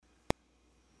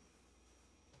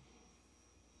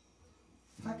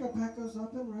Pack up, pack us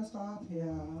up and rest up here.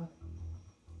 1,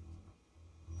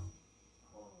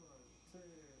 2,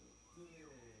 3,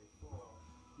 4.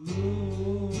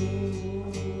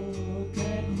 Look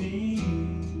at me.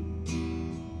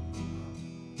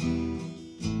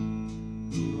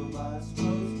 Who am I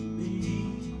supposed to be?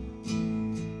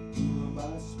 Who am I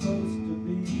supposed to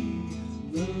be?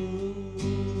 Look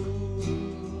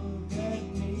at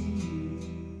me.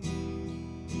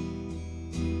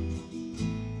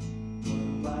 What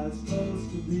am I supposed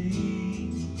to be?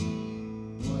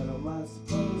 What am I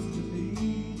supposed to be?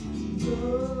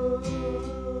 Look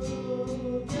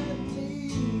at me.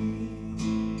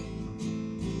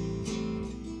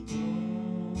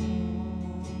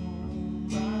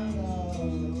 My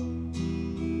love.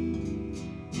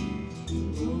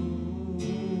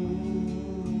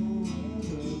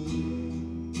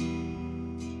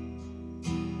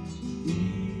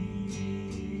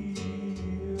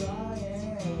 Here I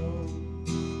am.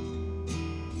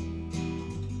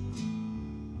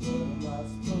 What am I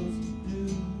supposed to do?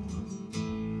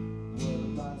 What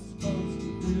am I supposed to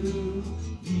do?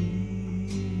 Here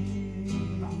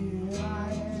I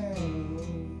am.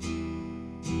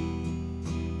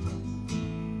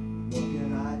 What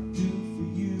can I do for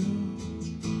you?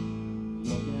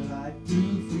 What can I do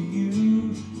for you?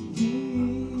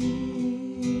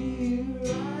 Here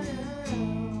I am.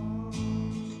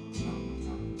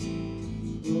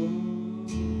 Oh,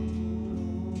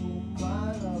 my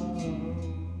love.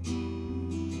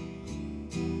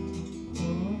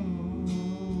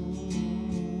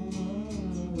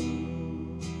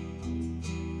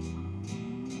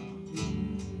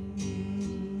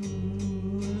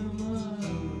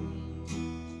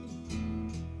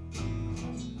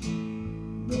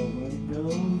 Nobody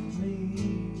knows me.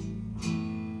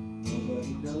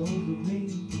 Nobody knows me.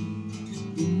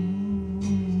 Who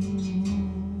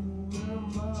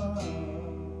am I?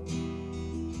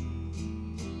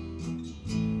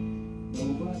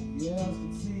 Nobody else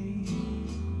can see.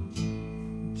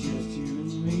 Just you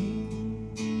and me.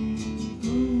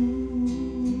 Who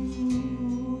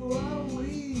are we?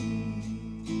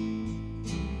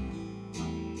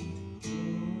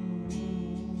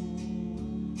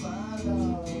 My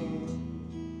love.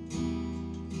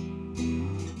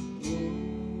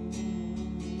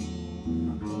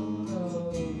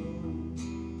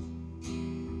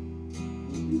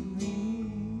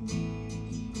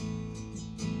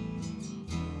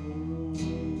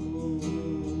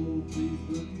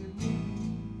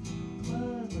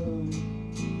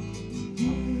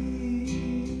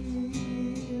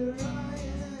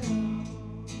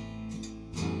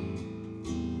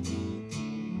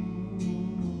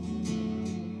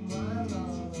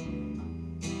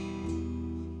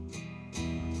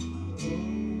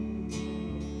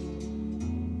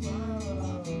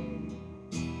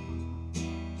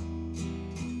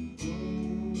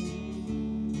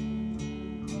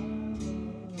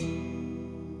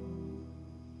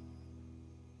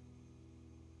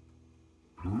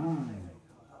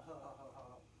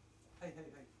 Hey, hey,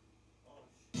 hey.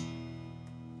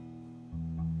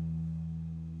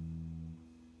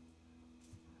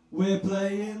 We're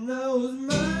playing those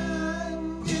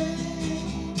mind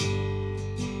games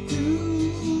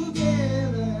together,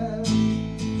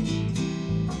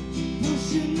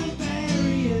 pushing the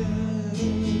barriers,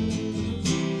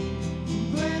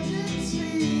 planting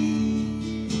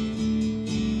seeds,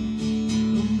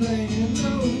 playing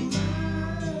those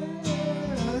mind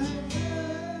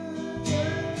games,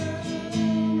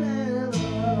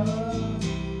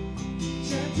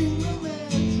 chanting the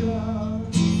mantra.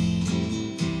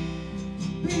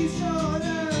 Peace on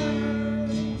earth.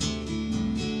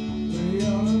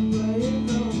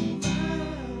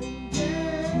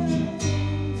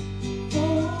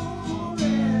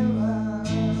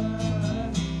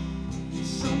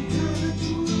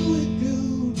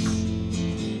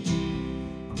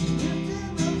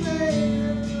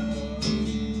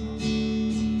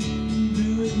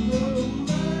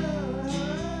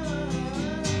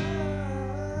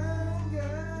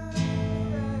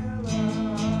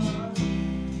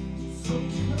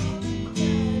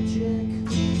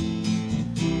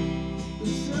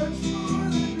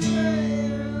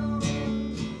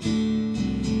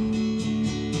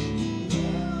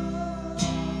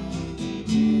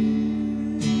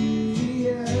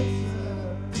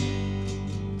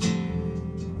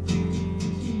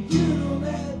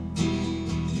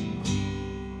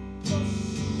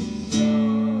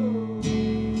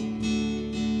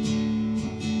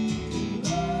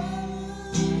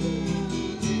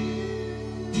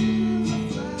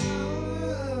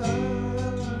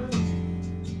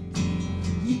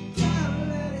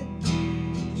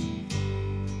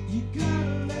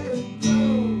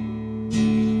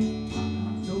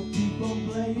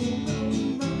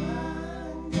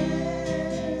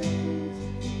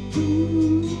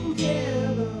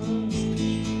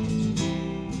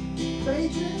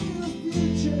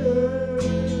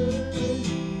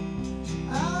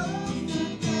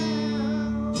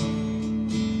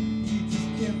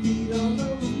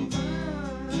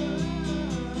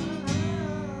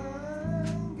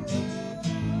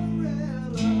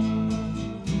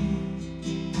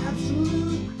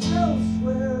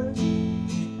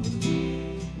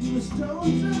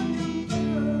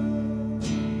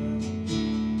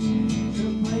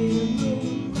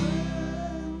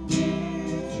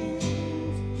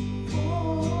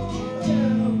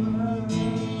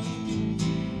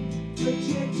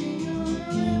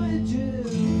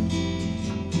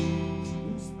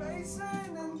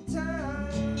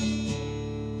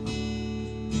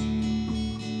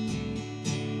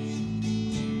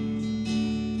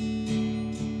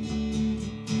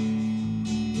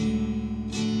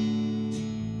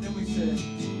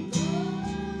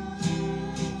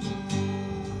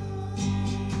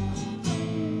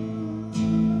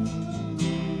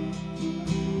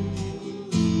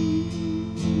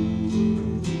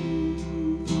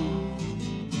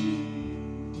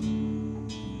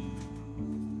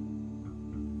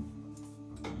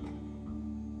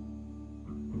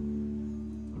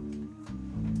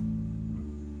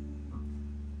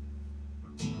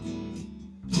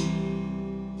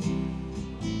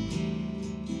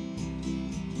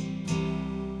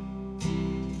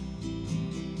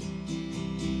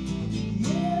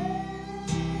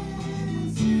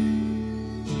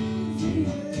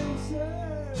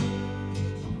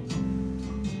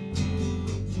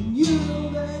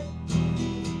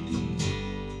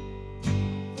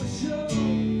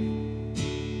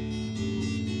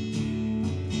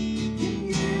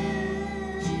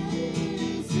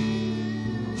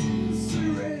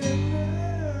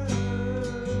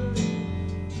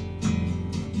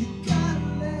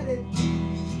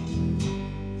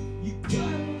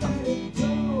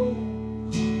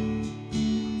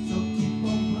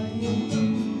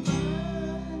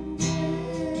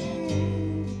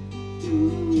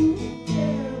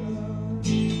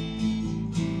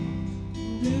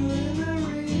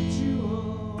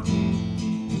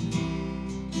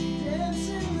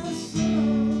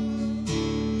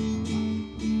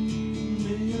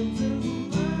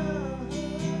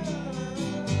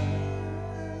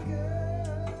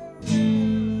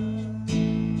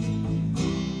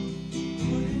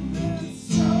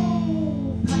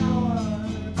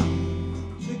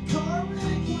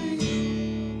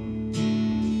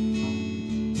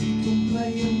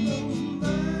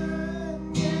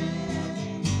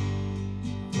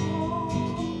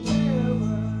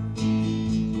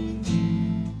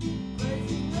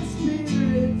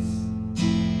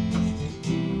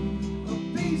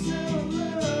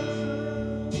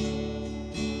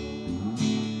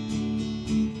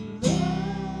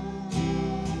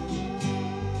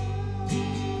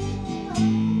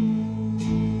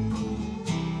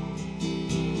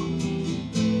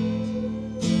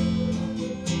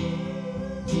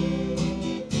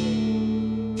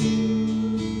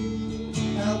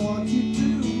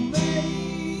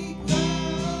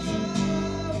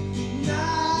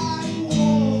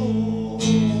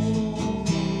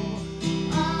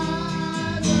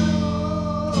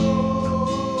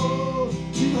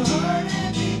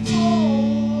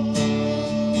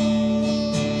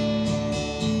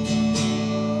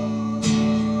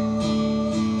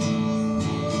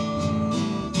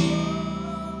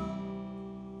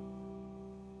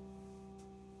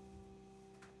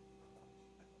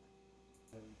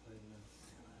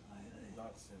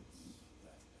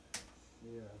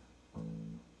 Yeah.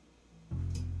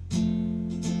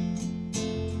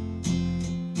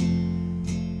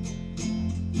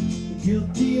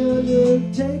 Guilty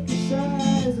undertaker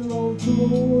sighs along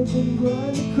towards and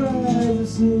grind the cries. The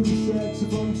silver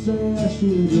saxophone say I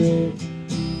should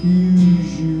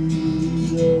refuse you.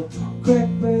 The crack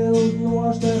bells and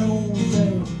wash that old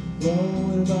day.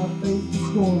 Wrong with my faith and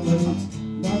scorn, but it's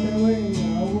not that way. I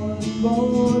was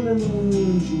born to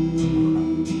lose you.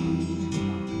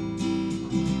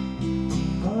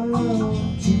 I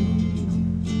want you.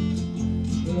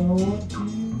 I want you.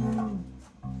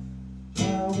 I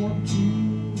want you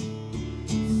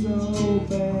so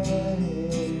bad.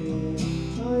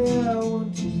 Oh yeah, I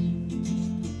want you.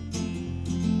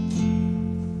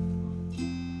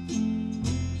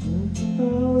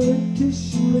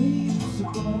 Politician leaves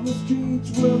upon the streets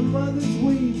where mothers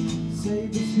weep.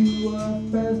 Saviors who are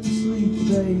fast asleep,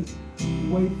 they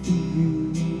wait for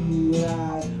you. I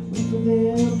wait for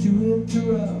them to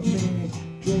interrupt me,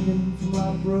 drinking from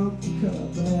my broken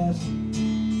cup and ask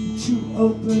to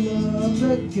open up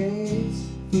the gates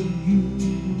for you.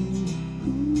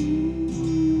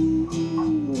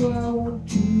 Ooh, I want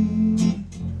you.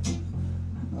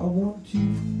 I want you.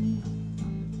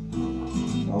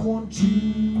 I want you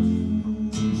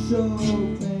so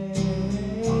bad.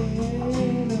 I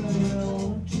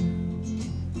want you.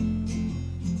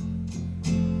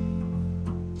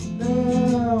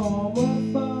 Now all my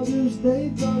fathers,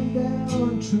 they've gone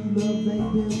down. True love,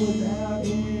 they've been without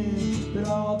it. But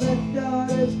all that God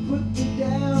has put me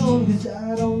down, 'cause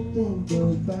I don't think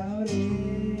about it.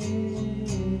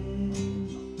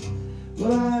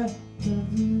 Well, I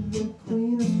turned to the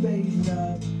Queen of Spades, and I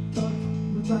talked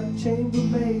with my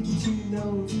chambermaid, and she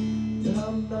knows that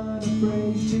I'm not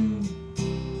afraid to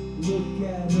look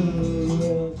at her.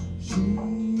 Well, she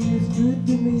is good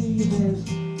to me, and there's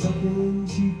something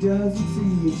she doesn't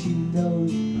see, and she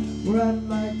knows where I'd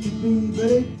like to be,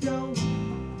 but it don't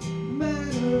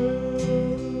matter.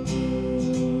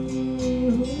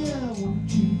 I want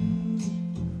you.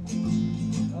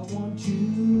 I want you.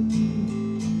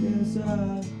 Yes, I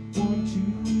want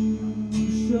you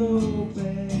so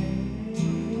bad.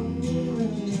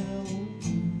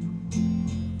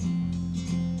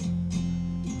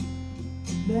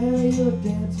 Now your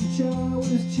dancing child with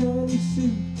his Chinese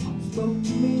suit spoke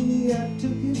to me, I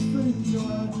took his food. No, I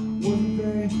wasn't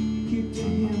very cute to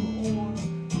him on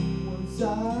one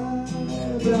side,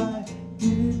 but I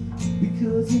did it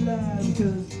because he lied,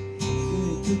 because he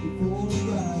took it for a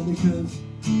ride, because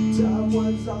time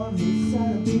was on his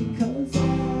side, because I want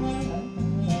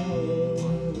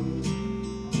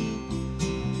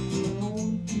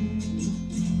you.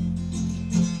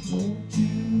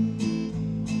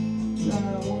 I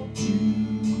want you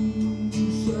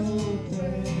so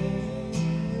bad.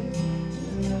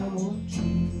 I want you.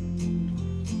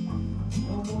 I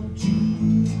want you.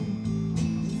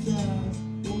 I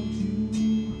want you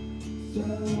so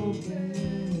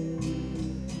bad.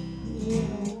 I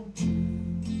want you.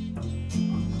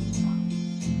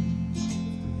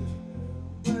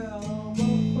 Well, all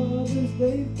my fathers,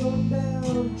 they've gone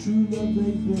down. True love,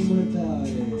 they've been without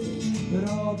it. But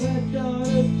all that God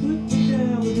has put me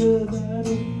down, because I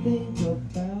don't think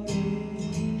about it.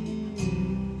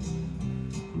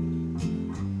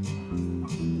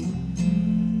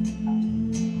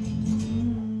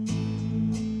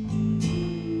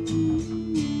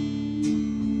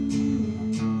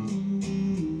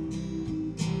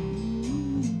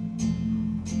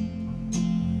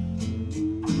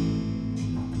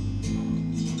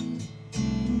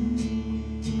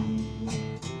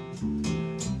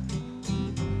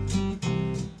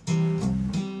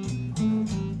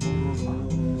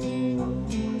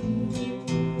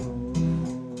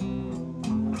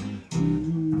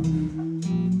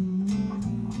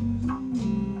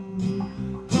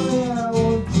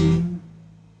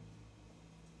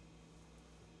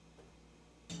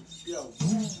 Yo.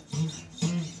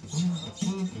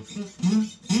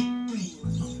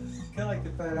 Kinda like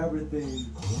the Fat Albert thing.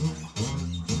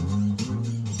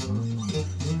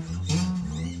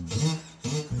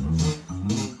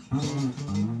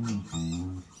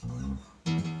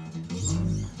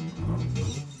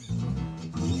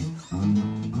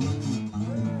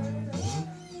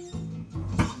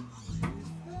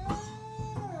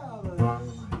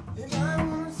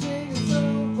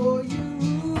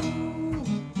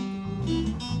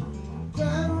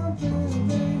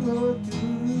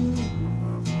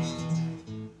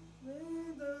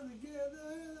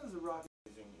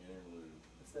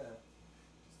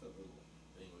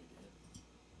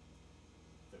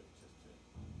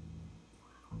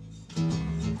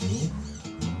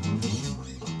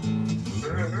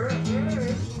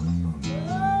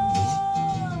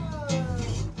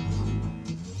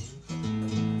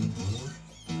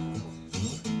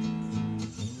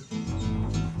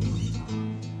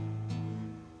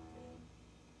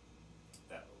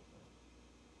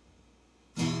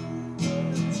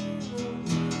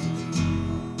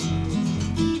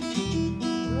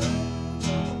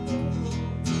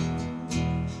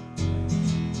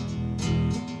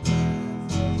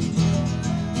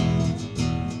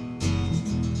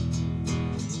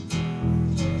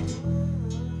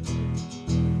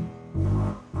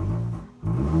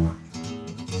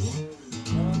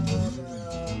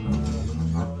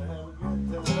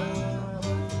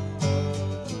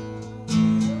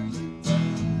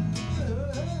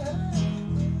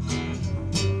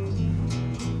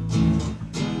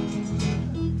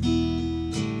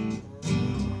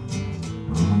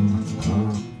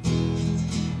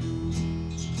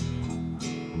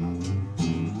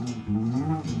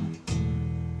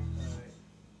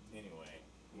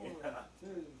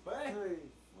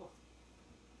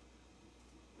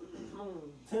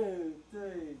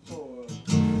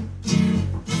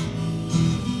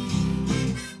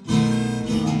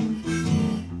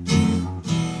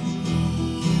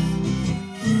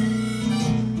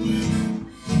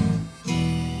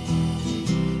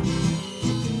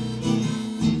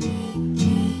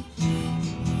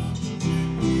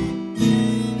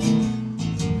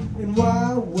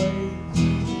 my way.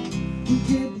 You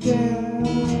get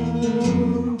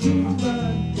down to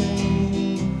my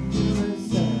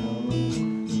dangerous sound.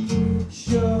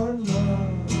 Sure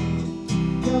enough,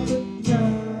 got the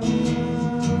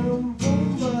time for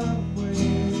my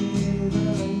way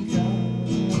that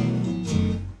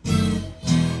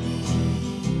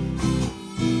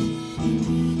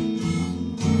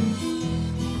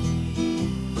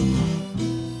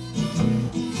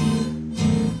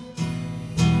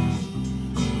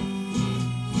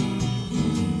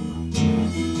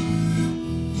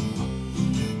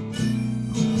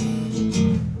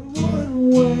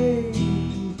I'm way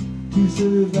to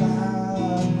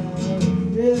survive.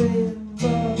 Living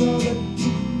above all the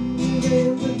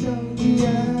living with donkey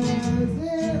eyes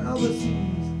and all the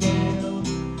seas down.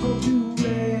 Go to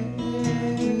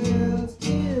rest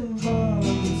in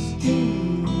bottom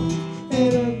steam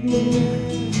and a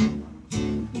glen.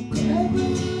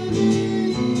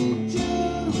 Gravity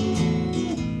just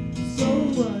so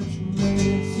much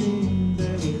medicine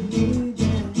that we need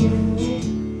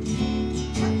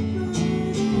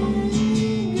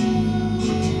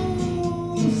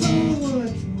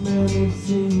that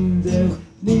medicine that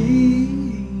need.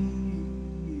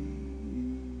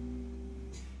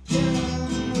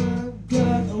 I've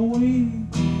got a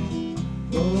week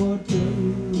or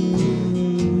two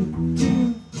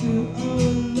to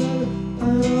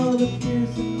all the fears.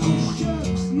 Oh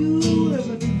shucks, you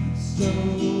ever do so?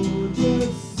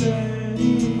 Just say,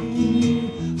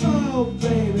 oh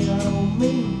baby, I don't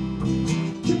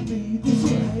mean to be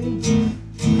this way.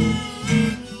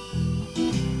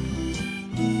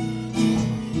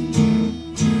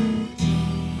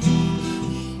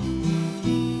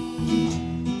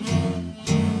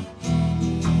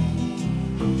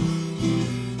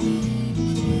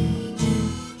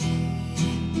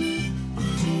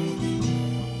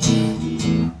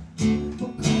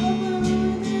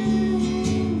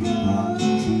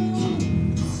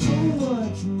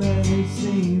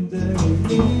 Medicine that we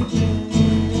need.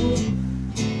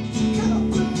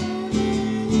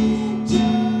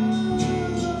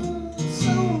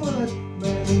 So much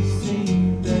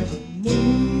medicine that we need.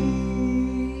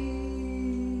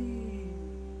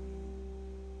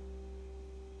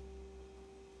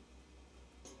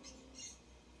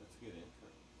 That's a good intro.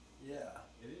 Yeah.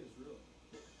 It is really.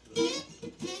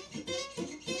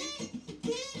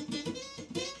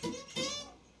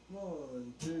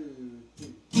 One, two,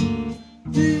 three.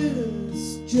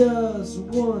 This just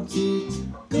wanted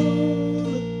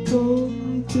gonna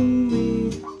come to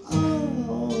me.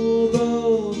 All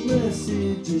those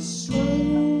messages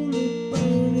slowly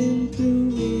burning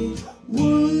through me.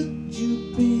 Would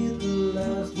you be the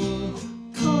last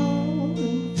one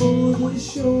calling for the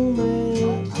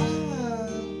showman?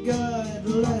 I've got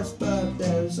the last five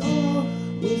that's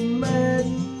always mad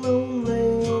and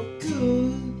lonely.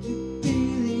 Could you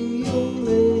be the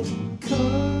only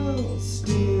call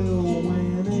still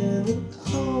winning? And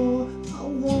all I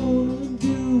wanna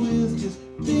do is just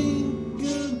think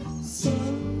of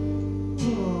some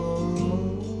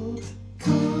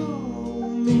call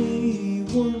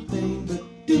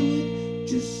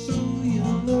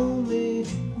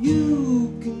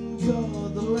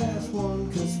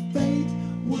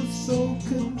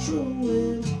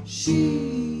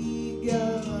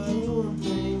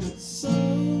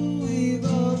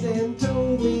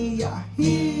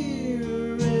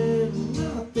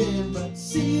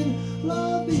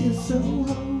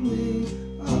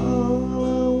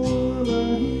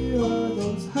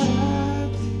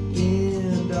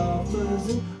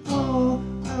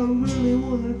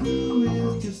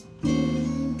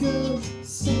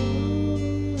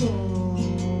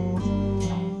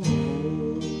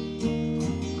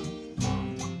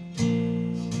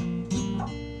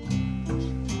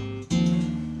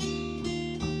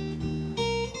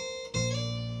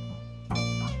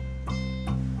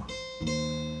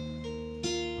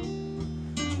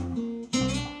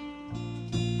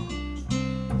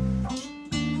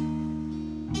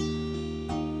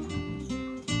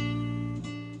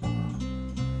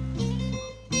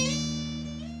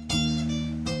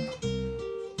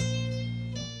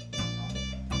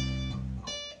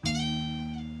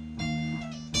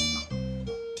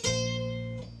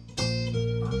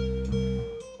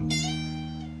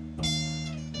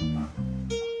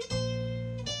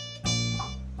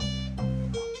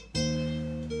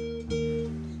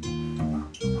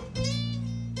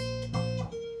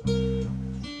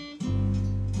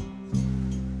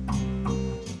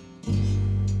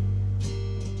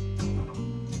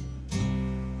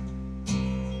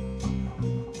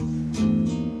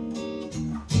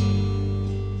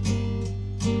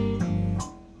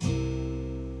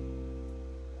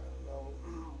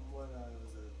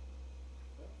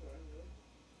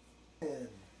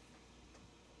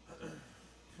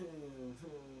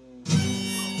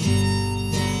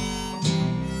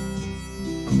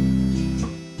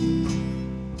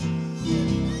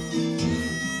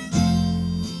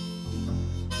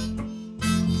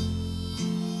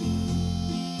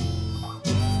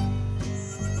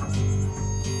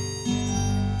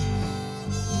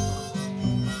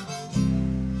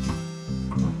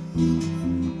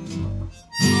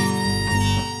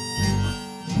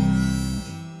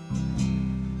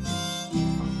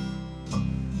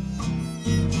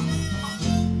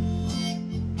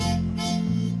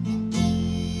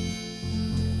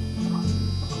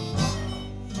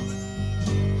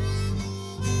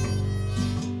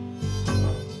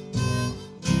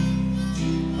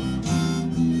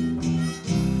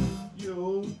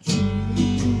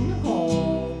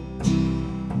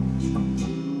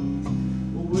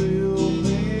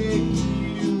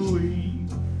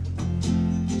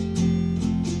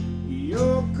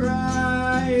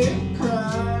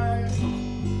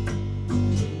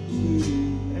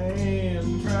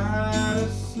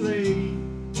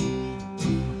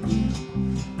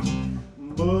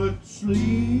but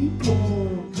sleep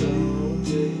won't come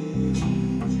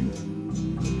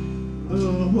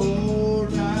the whole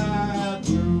night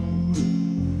through.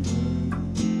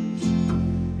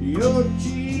 Your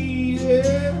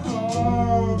cheated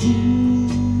heart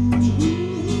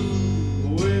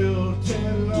will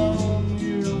tell on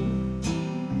you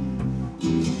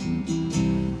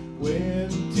when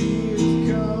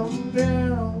tears come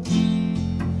down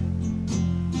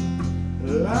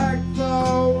like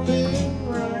falling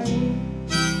rain.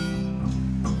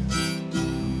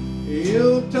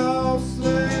 He'll toss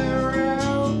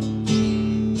around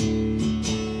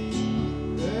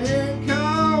and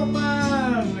call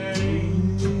my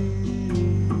name.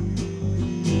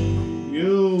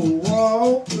 You'll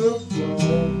walk the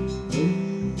floor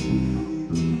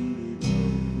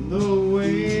the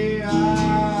way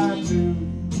I do.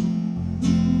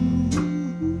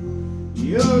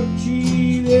 Your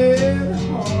cheated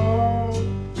heart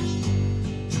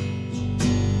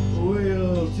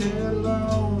will tell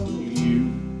on you.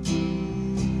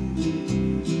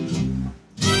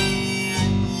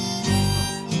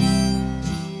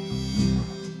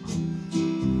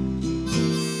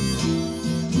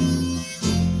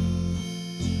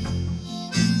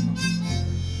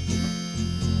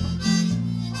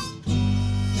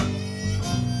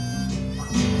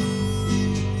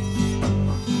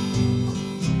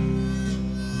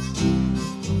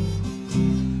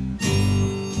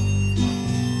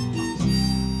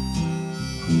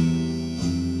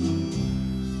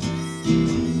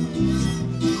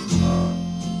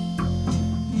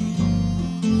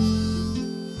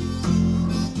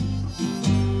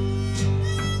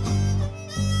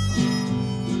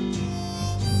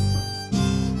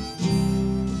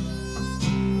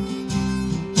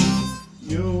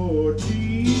 Your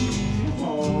cheating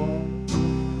heart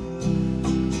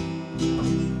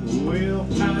will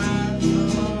find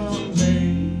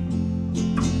someday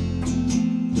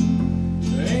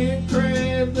and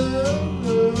crave the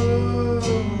love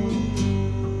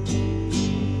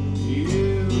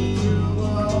you threw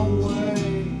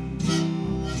away.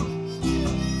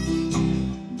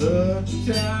 The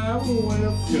time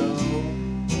will come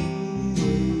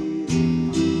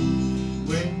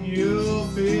when you'll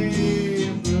be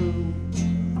blue.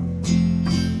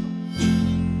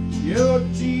 Your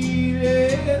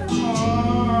cheated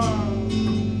heart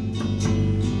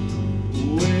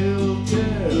will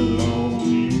tell on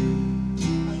you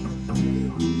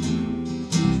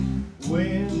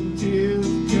when tears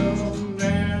come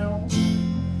down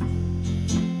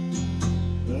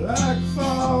like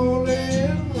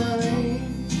falling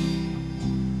rain.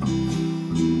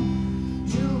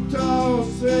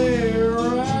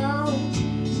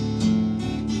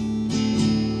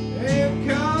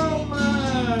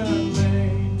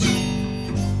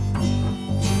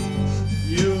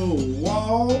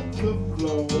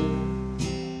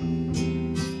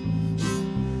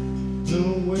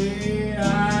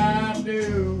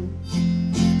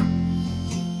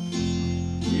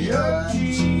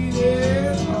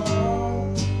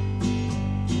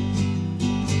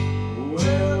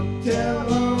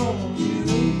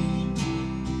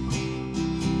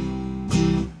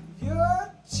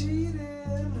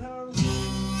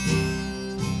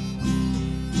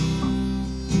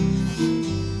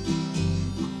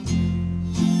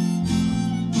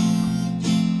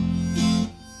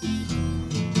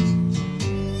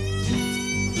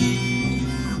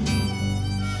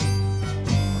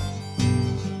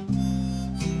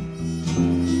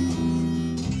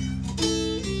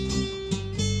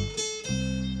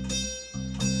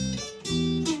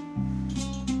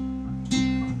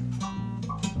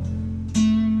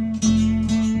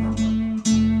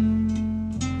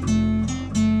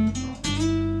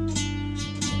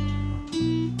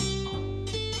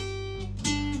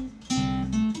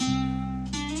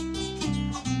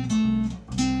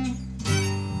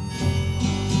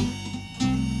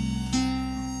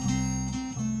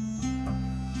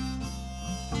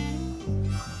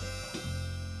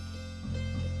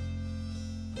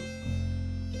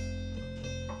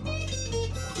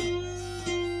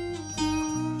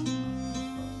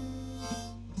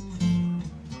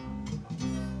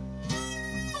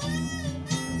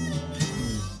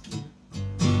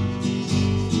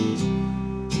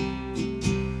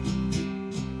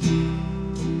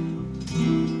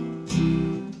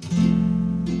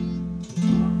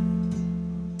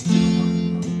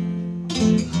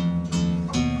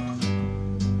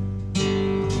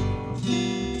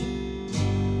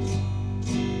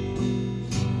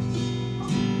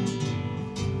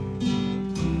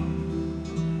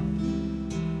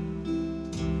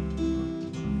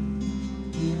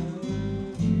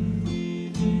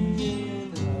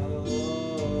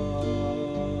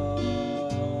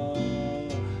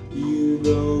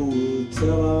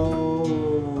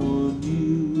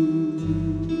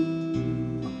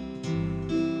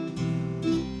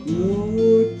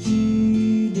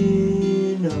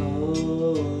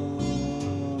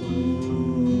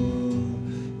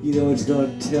 Someone's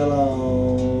gonna tell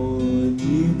on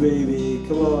you, baby.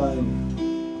 Come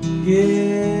on.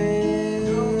 Yeah.